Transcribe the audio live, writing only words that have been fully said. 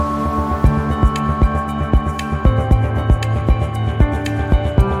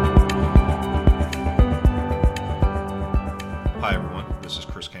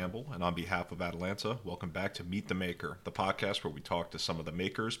on behalf of Atalanta. Welcome back to Meet the Maker, the podcast where we talk to some of the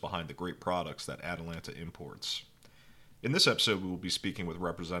makers behind the great products that Atalanta imports. In this episode, we will be speaking with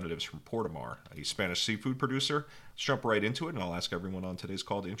representatives from Portomar, a Spanish seafood producer. Let's jump right into it, and I'll ask everyone on today's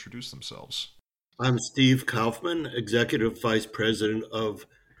call to introduce themselves. I'm Steve Kaufman, Executive Vice President of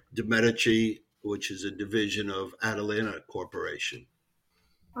De Medici, which is a division of Atalanta Corporation.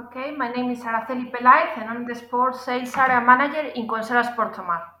 Okay, my name is Araceli Peláez and I'm the Sports Sales Area Manager in Conservas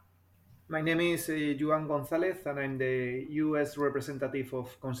Portomar. My name is Joan Gonzalez and I'm the U.S. representative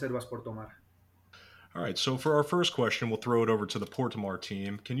of Conservas Portomar. All right, so for our first question, we'll throw it over to the Portomar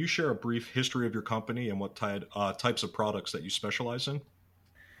team. Can you share a brief history of your company and what types of products that you specialize in?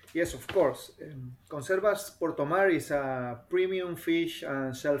 Yes, of course. Conservas Portomar is a premium fish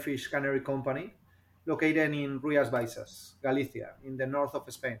and shellfish cannery company located in Rías Baixas, Galicia, in the north of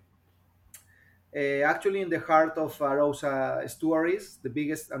Spain. Actually in the heart of Arousa estuaries, the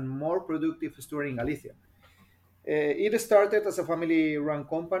biggest and more productive estuary in Galicia. It started as a family-run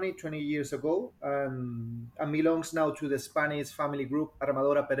company 20 years ago and belongs now to the Spanish family group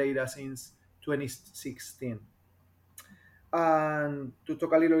Armadora Pereira since 2016. And to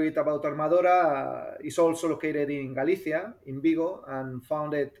talk a little bit about Armadora, is also located in Galicia, in Vigo, and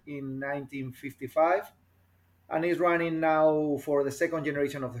founded in 1955, and is running now for the second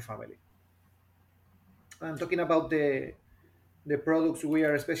generation of the family. I'm talking about the products we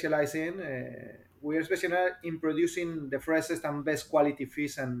are specialized in. We are specialized in producing the freshest and best quality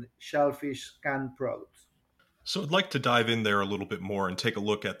fish and shellfish canned products. So I'd like to dive in there a little bit more and take a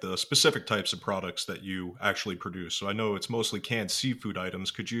look at the specific types of products that you actually produce. So I know it's mostly canned seafood items.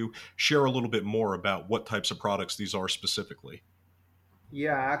 Could you share a little bit more about what types of products these are specifically?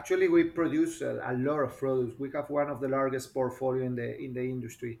 Yeah, actually, we produce a lot of products. We have one of the largest portfolio in the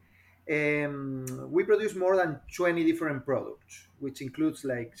industry. We produce more than 20 different products, which includes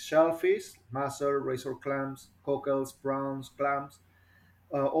like shellfish, mussel, razor clams, cockles, prawns, clams,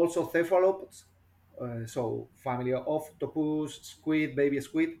 also cephalopods, so family of octopus, squid, baby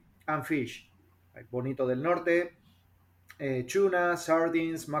squid, and fish like bonito del norte, tuna,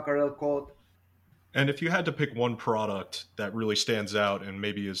 sardines, mackerel, cod. And if you had to pick one product that really stands out and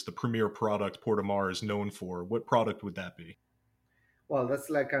maybe is the premier product Portomar is known for, what product would that be? Well, that's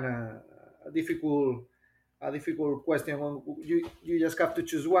like a difficult question. You just have to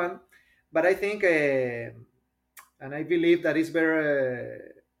choose one, but I think and I believe that it's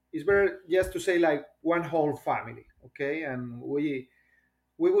better just to say like one whole family, okay? And we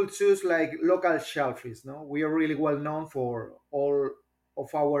will choose like local shellfish. No, we are really well known for all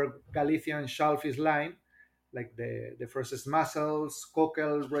of our Galician shellfish line, like the freshest mussels,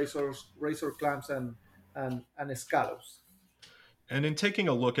 cockles, razor clams, and scallops. And in taking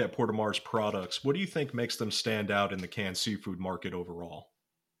a look at Portomar's products, what do you think makes them stand out in the canned seafood market overall?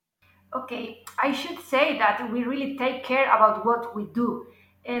 Okay, I should say that we really take care about what we do,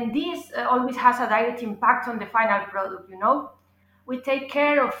 and this always has a direct impact on the final product. We take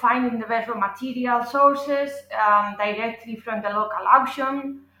care of finding the best raw material sources directly from the local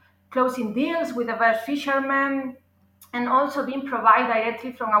auction, closing deals with the best fishermen, and also being provided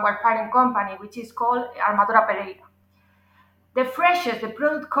directly from our parent company, which is called Armadora Pereira. The freshest the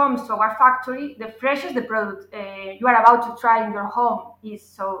product comes to our factory, the freshest the product you are about to try in your home is.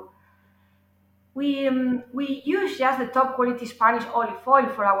 So we use just the top quality Spanish olive oil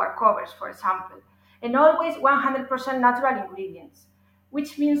for our covers, for example, and always 100% natural ingredients,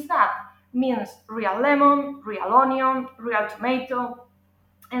 which means real lemon, real onion, real tomato,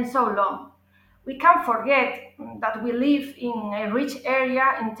 and so on. We can't forget that we live in a rich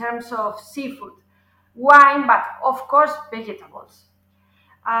area in terms of seafood, wine, but of course vegetables.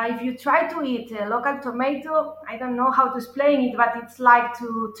 If you try to eat a local tomato, I don't know how to explain it, but it's like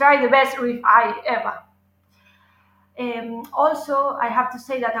to try the best rib eye ever. Also, I have to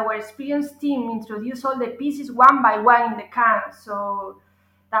say that our experienced team introduced all the pieces one by one in the can, so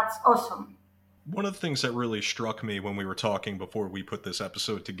that's awesome. One of the things that really struck me when we were talking before we put this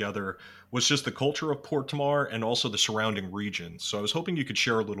episode together was just the culture of Portomar and also the surrounding region. So I was hoping you could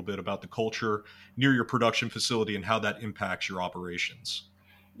share a little bit about the culture near your production facility and how that impacts your operations.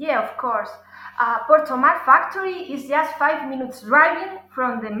 Yeah, of course. Puerto Mar factory is just 5 minutes driving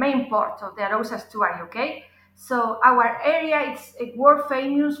from the main port of the Arousa estuary, okay? So our area is world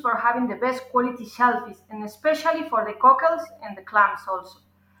famous for having the best quality shellfish, and especially for the cockles and the clams also.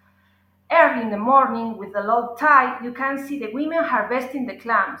 Early in the morning, with the low tide, you can see the women harvesting the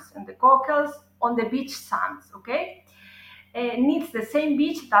clams and the cockles on the beach sands, okay? And it's the same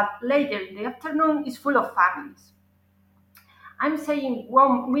beach that later in the afternoon is full of families. I'm saying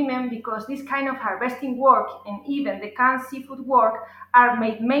women because this kind of harvesting work and even the canned seafood work are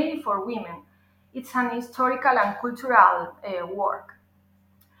made mainly for women. It's an historical and cultural work.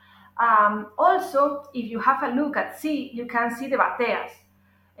 Also, if you have a look at sea, you can see the bateas.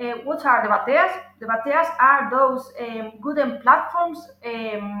 What are the bateas? The bateas are those wooden platforms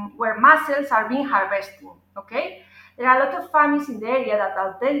where mussels are being harvested. Okay, there are a lot of families in the area that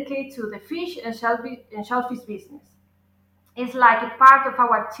are dedicated to the fish and shellfish business. It's like a part of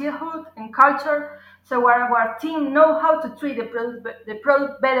our childhood and culture, so our team know how to treat the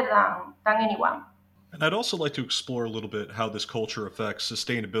product better than anyone. And I'd also like to explore a little bit how this culture affects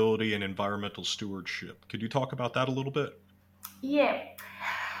sustainability and environmental stewardship. Could you talk about that a little bit? Yeah,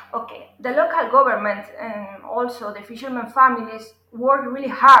 okay. The local government and also the fishermen families work really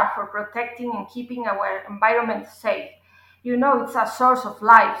hard for protecting and keeping our environment safe. You know, it's a source of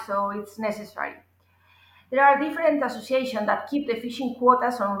life, so it's necessary. There are different associations that keep the fishing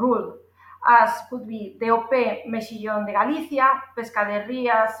quotas on rule, as could be DOP Mexillón de Galicia,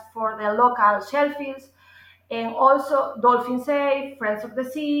 Pescaderías for the local shellfish, and also Dolphin Safe, Friends of the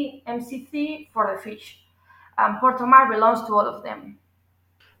Sea, MCC for the fish. Puerto Mar belongs to all of them.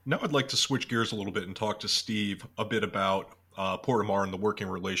 Now I'd like to switch gears a little bit and talk to Steve a bit about Portomar and the working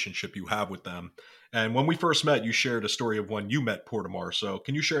relationship you have with them. And when we first met, you shared a story of when you met Portomar. So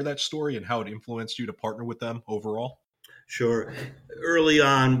can you share that story and how it influenced you to partner with them overall? Sure. Early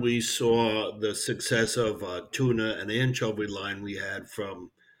on, we saw the success of tuna and anchovy line we had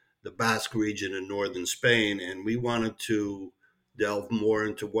from the Basque region in northern Spain, and we wanted to delve more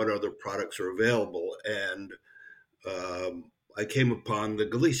into what other products are available. And I came upon the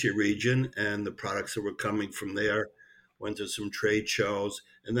Galicia region and the products that were coming from there. Went to some trade shows,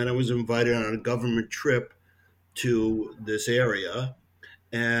 and then I was invited on a government trip to this area.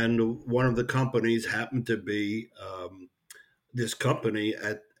 And one of the companies happened to be this company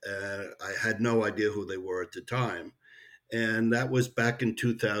at I had no idea who they were at the time, and that was back in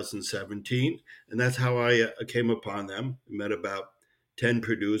 2017, and that's how I came upon them. Met about 10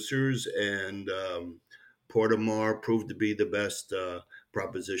 producers, and Portomar proved to be the best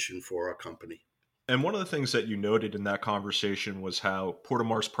proposition for our company. And one of the things that you noted in that conversation was how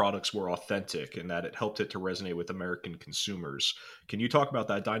Portomar's products were authentic and that it helped it to resonate with American consumers. Can you talk about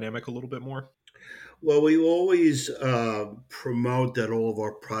that dynamic a little bit more? Well, we always promote that all of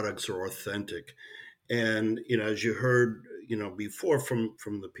our products are authentic. And as you heard, before from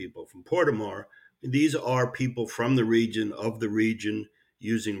the people from Portomar, these are people from the region of the region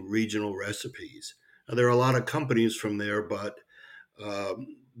using regional recipes. Now, there are a lot of companies from there, but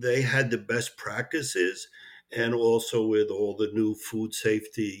they had the best practices, and also with all the new food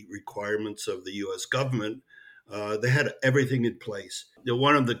safety requirements of the U.S. government, they had everything in place.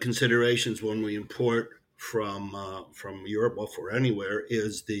 One of the considerations when we import from Europe or for anywhere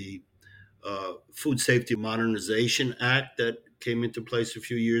is the Food Safety Modernization Act that came into place a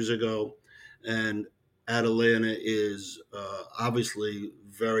few years ago. And Atalanta is obviously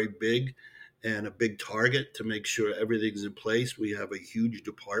very big and a big target to make sure everything's in place. We have a huge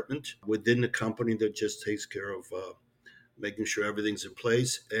department within the company that just takes care of making sure everything's in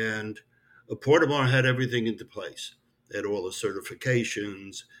place. And Portimar had everything into place. They had all the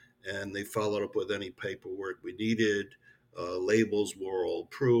certifications, and they followed up with any paperwork we needed. Labels were all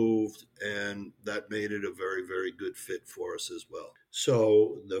approved, and that made it a very, very good fit for us as well.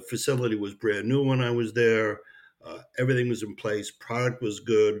 So the facility was brand new when I was there. Everything was in place. Product was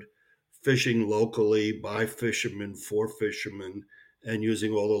good. Fishing locally by fishermen for fishermen, and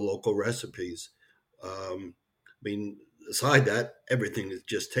using all the local recipes. I mean, aside that, everything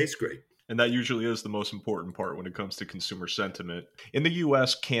just tastes great. And that usually is the most important part when it comes to consumer sentiment. In the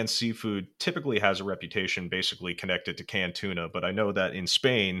US, canned seafood typically has a reputation basically connected to canned tuna, but I know that in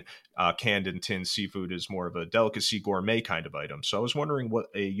Spain, canned and tinned seafood is more of a delicacy gourmet kind of item. So I was wondering what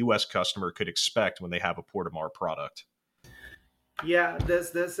a US customer could expect when they have a Portomar product. Yeah,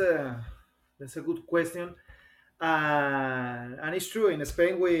 that's a good question, and it's true. In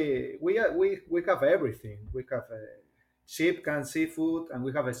Spain, we have everything. We have cheap canned seafood, and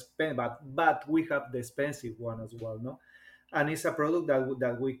we have but we have the expensive one as well, no? And it's a product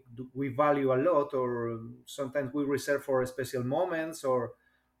that we value a lot, or sometimes we reserve for special moments, or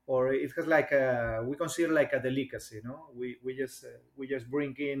it has like we consider like a delicacy, no? We just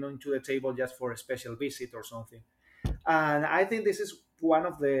bring in onto the table just for a special visit or something. And I think this is one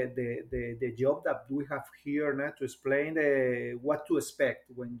of the job that we have here now to explain what to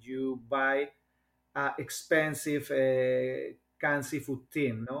expect when you buy expensive canned seafood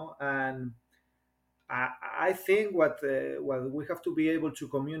tin, no? And I think what we have to be able to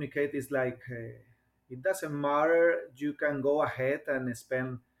communicate is like It doesn't matter. You can go ahead and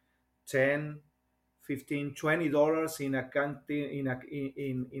spend 10, 15, $20 in a can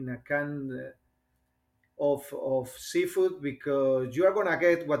in a can of seafood, because you are gonna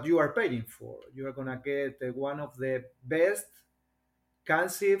get what you are paying for. You are gonna get one of the best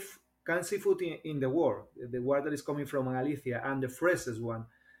canned, canned seafood in the world, the one that is coming from Galicia, and the freshest one.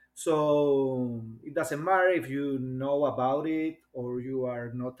 So it doesn't matter if you know about it or you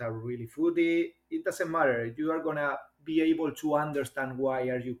are not a really foodie. It doesn't matter. You are gonna be able to understand why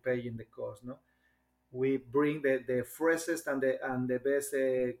are you paying the cost. No, we bring the freshest and the best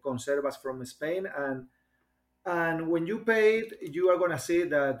conservas from Spain, and when you pay it, you are gonna see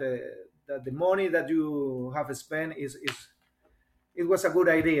that the money that you have spent is it was a good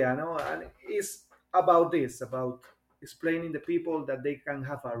idea, no? And it's about this, about explaining the people that they can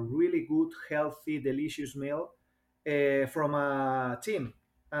have a really good, healthy, delicious meal from a team,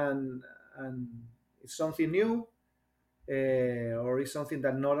 and and it's something new, or it's something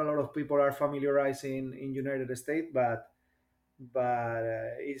that not a lot of people are familiarized in United States, but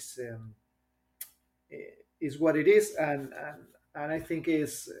is what it is, and I think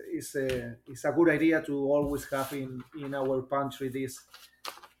is a good idea to always have in our pantry this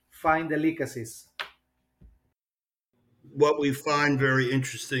fine delicacies. What we find very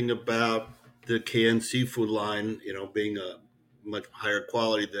interesting about the canned seafood line, being a much higher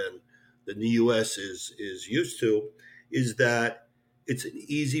quality than the U.S. is used to, is that it's an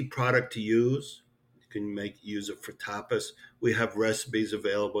easy product to use. You can use it for tapas. We have recipes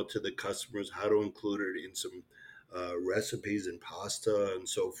available to the customers how to include it in some recipes and pasta and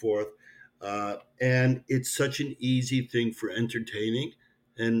so forth. And it's such an easy thing for entertaining,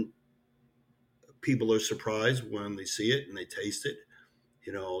 and people are surprised when they see it and they taste it.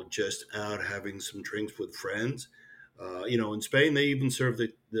 Just out having some drinks with friends. In Spain, they even serve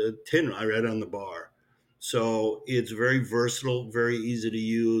the tin right on the bar. So it's very versatile, very easy to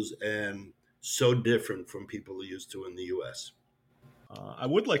use, and so different from people are used to in the US. I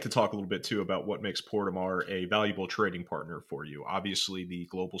would like to talk a little bit too about what makes Portomar a valuable trading partner for you. Obviously, the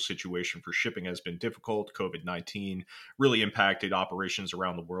global situation for shipping has been difficult. COVID-19 really impacted operations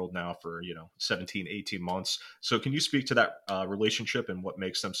around the world now for, 17, 18 months. So can you speak to that relationship and what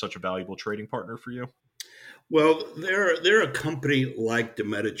makes them such a valuable trading partner for you? Well, they're a company like De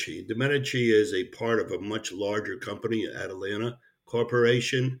Medici. De Medici is a part of a much larger company, Atalanta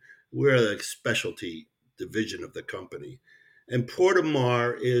Corporation. We're a specialty division of the company. And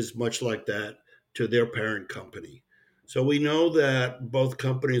Portomar is much like that to their parent company. So we know that both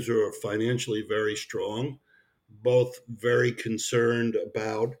companies are financially very strong, both very concerned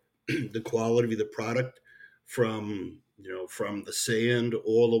about the quality of the product from the sand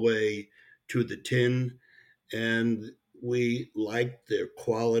all the way to the tin, and we liked their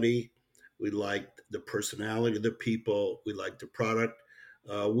quality. We liked the personality of the people. We liked the product.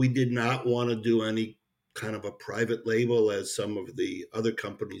 We did not want to do any kind of a private label as some of the other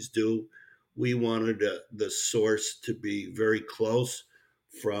companies do. We wanted the source to be very close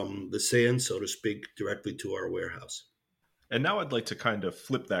from the sand, so to speak, directly to our warehouse. And now I'd like to kind of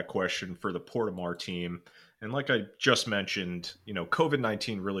flip that question for the Portomar team. And like I just mentioned,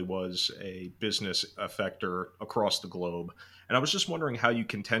 COVID-19 really was a business affector across the globe. And I was just wondering how you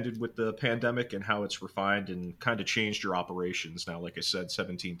contended with the pandemic and how it's refined and kind of changed your operations now, like I said,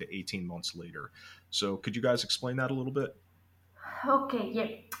 17 to 18 months later. So could you guys explain that a little bit? Okay, yeah.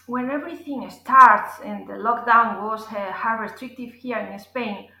 When everything starts and the lockdown was hard restrictive here in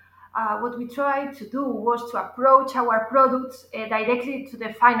Spain, what we tried to do was to approach our products directly to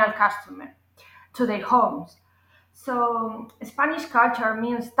the final customer, to their homes. So Spanish culture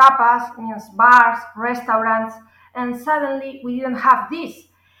means tapas, means bars, restaurants, and suddenly we didn't have this.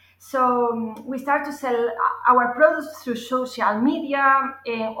 So we start to sell our products through social media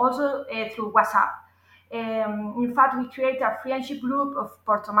and also through WhatsApp. In fact, we create a friendship group of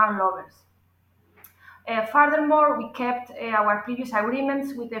Portomar lovers. Furthermore, we kept our previous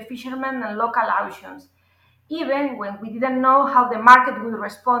agreements with the fishermen and local auctions, even when we didn't know how the market would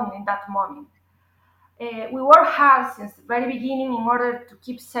respond in that moment. We worked hard since the very beginning in order to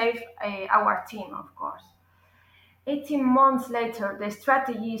keep safe our team, of course. 18 months later, the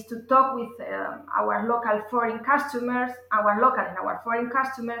strategy is to talk with our local foreign customers, our local and our foreign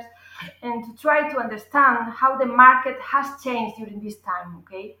customers, and to try to understand how the market has changed during this time,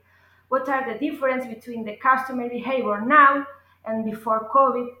 okay? What are the difference between the customer behavior now and before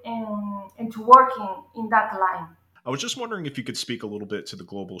COVID, and to working in that line. I was just wondering if you could speak a little bit to the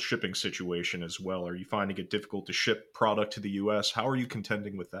global shipping situation as well. Are you finding it difficult to ship product to the US? How are you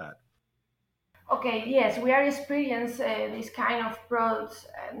contending with that? Okay, yes, we are experiencing this kind of products.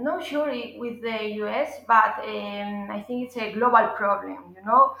 Not sure with the US, but I think it's a global problem.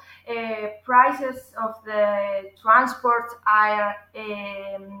 Prices of the transport are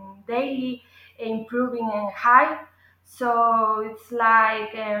daily improving and high. So it's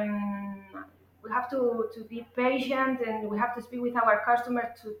like we have to be patient, and we have to speak with our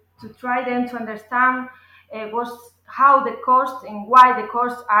customer to try them to understand how the cost and why the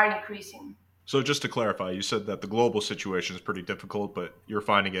costs are increasing. So just to clarify, you said that the global situation is pretty difficult, but you're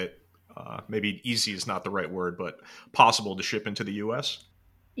finding it maybe easy is not the right word, but possible to ship into the U.S.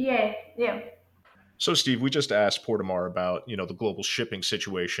 Yeah, yeah. So, Steve, we just asked Portomar about the global shipping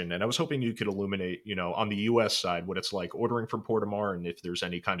situation, and I was hoping you could illuminate on the U.S. side what it's like ordering from Portomar, and if there's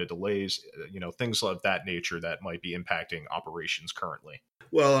any kind of delays, things of that nature that might be impacting operations currently.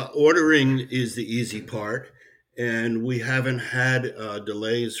 Well, ordering is the easy part, and we haven't had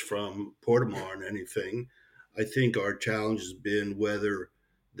delays from Portimar on anything. I think our challenge has been whether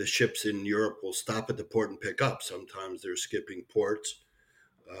the ships in Europe will stop at the port and pick up. Sometimes they're skipping ports,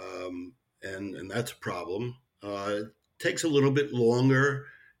 and that's a problem. It takes a little bit longer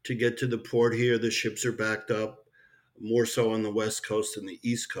to get to the port here. The ships are backed up more so on the west coast than the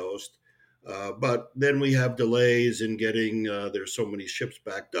east coast. But then we have delays in getting, there's so many ships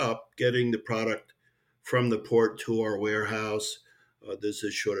backed up, getting the product from the port to our warehouse. There's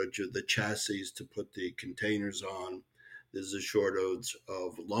a shortage of the chassis to put the containers on. There's a shortage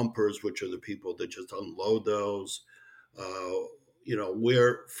of lumpers, which are the people that just unload those. Uh,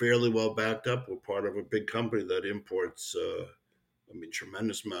 we're fairly well backed up. We're part of a big company that imports,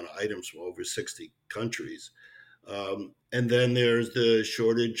 tremendous amount of items from over 60 countries. And then there's the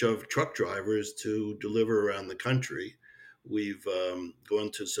shortage of truck drivers to deliver around the country. We've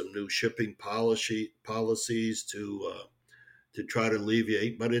gone to some new shipping policies to try to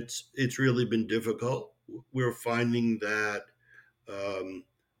alleviate, but it's really been difficult. We're finding that um,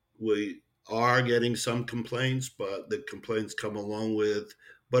 we are getting some complaints, but the complaints come along with,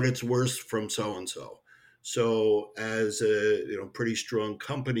 but it's worse from so and so. So, as a pretty strong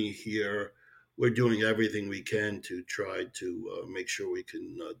company here, we're doing everything we can to try to make sure we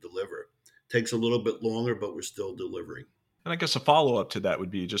can deliver. Takes a little bit longer, but we're still delivering. And I guess a follow up to that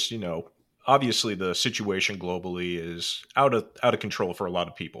would be just, obviously the situation globally is out of control for a lot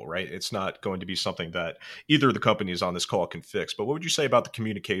of people, right? It's not going to be something that either of the companies on this call can fix. But what would you say about the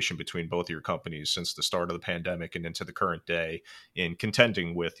communication between both of your companies since the start of the pandemic and into the current day in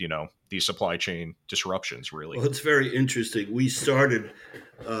contending with, these supply chain disruptions, really? Well, it's very interesting. We started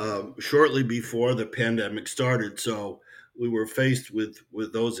shortly before the pandemic started, so we were faced with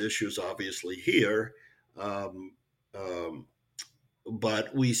those issues, obviously here. Um, um,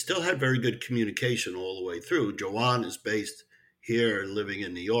 but we still had very good communication all the way through. Joanne is based here and living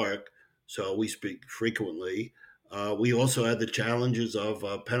in New York, so we speak frequently. We also had the challenges of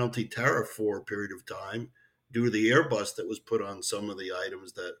penalty tariff for a period of time due to the Airbus that was put on some of the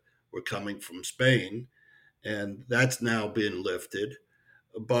items that were coming from Spain, and that's now been lifted.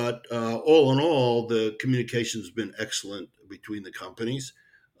 But all in all, the communication has been excellent between the companies.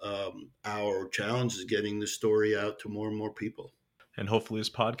 Our challenge is getting the story out to more and more people. And hopefully this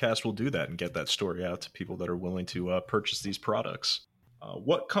podcast will do that and get that story out to people that are willing to purchase these products.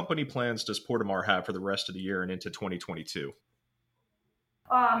 What company plans does Portomar have for the rest of the year and into 2022?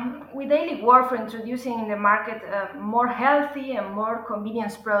 We daily work for introducing in the market more healthy and more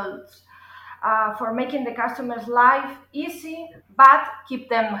convenience products for making the customer's life easy but keep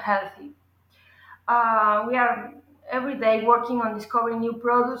them healthy. We are every day working on discovering new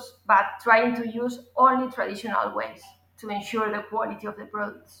products but trying to use only traditional ways to ensure the quality of the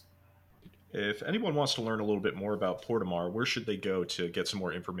products. If anyone wants to learn a little bit more about Portomar, where should they go to get some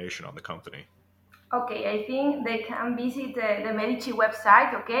more information on the company? Okay, I think they can visit the Medici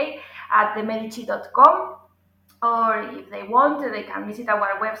website, okay, at themedici.com, or if they want, they can visit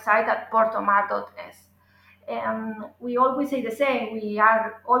our website at portomar.es. We always say the same. We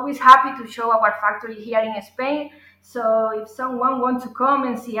are always happy to show our factory here in Spain. So if someone wants to come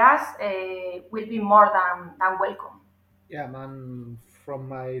and see us, we'll be more than welcome. Yeah, man. From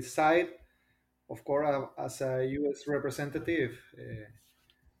my side, of course, as a U.S. representative,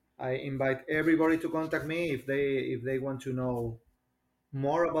 I invite everybody to contact me if they want to know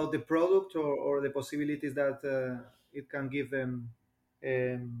more about the product or the possibilities that it can give them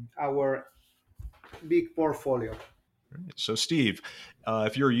our big portfolio. So, Steve,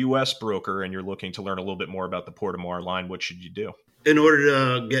 if you're a U.S. broker and you're looking to learn a little bit more about the Portomar line, what should you do? In order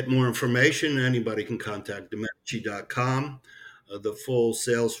to get more information, anybody can contact Demedici.com. The full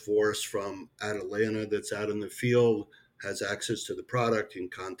sales force from Atlanta that's out in the field has access to the product. You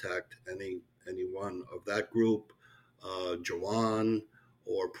can contact any anyone of that group, Jawan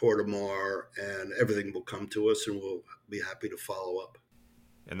or Portomar, and everything will come to us, and we'll be happy to follow up.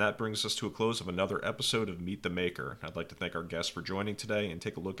 And that brings us to a close of another episode of Meet the Maker. I'd like to thank our guests for joining today and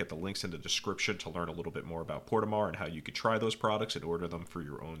take a look at the links in the description to learn a little bit more about Portomar and how you could try those products and order them for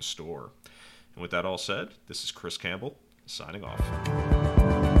your own store. And with that all said, this is Chris Campbell, signing off.